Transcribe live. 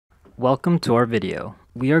Welcome to our video.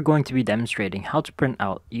 We are going to be demonstrating how to print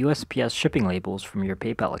out USPS shipping labels from your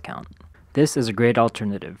PayPal account. This is a great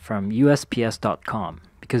alternative from USPS.com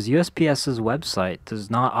because USPS's website does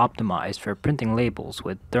not optimize for printing labels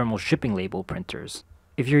with thermal shipping label printers.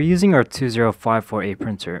 If you're using our 2054A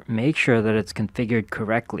printer, make sure that it's configured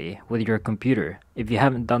correctly with your computer. If you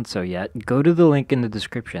haven't done so yet, go to the link in the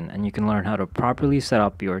description and you can learn how to properly set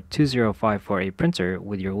up your 2054A printer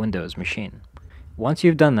with your Windows machine. Once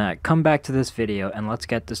you've done that, come back to this video and let's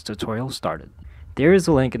get this tutorial started. There is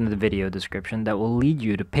a link in the video description that will lead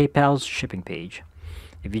you to PayPal's shipping page.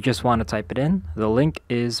 If you just want to type it in, the link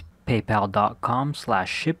is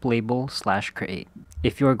paypal.com/shiplabel/create.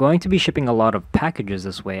 If you are going to be shipping a lot of packages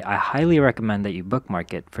this way, I highly recommend that you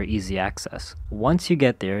bookmark it for easy access. Once you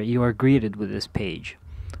get there, you are greeted with this page.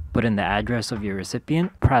 Put in the address of your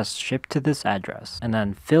recipient, press ship to this address, and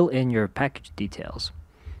then fill in your package details.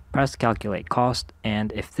 Press calculate cost,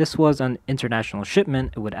 and if this was an international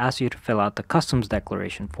shipment, it would ask you to fill out the customs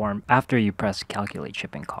declaration form after you press calculate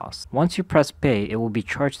shipping cost. Once you press pay, it will be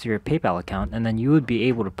charged to your PayPal account and then you would be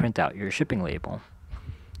able to print out your shipping label.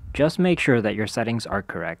 Just make sure that your settings are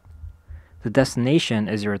correct. The destination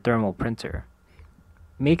is your thermal printer.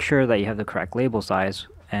 Make sure that you have the correct label size,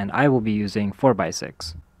 and I will be using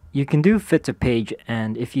 4x6. You can do fit to page,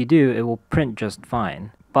 and if you do, it will print just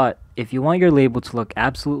fine. But if you want your label to look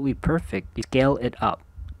absolutely perfect, you scale it up,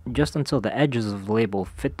 just until the edges of the label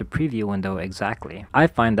fit the preview window exactly. I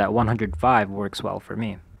find that 105 works well for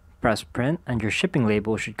me. Press print and your shipping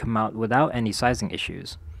label should come out without any sizing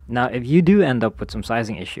issues. Now if you do end up with some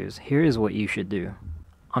sizing issues, here is what you should do.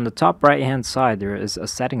 On the top right hand side there is a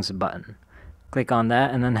settings button. Click on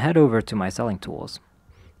that and then head over to my selling tools.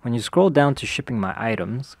 When you scroll down to shipping my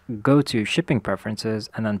items, go to shipping preferences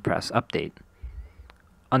and then press update.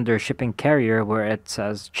 Under shipping carrier where it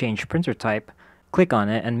says change printer type, click on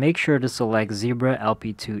it and make sure to select Zebra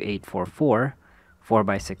LP2844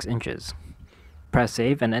 4x6 inches. Press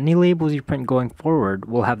save and any labels you print going forward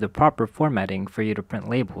will have the proper formatting for you to print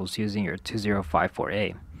labels using your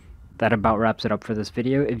 2054A. That about wraps it up for this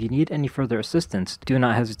video. If you need any further assistance, do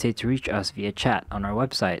not hesitate to reach us via chat on our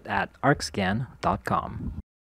website at arkscan.com.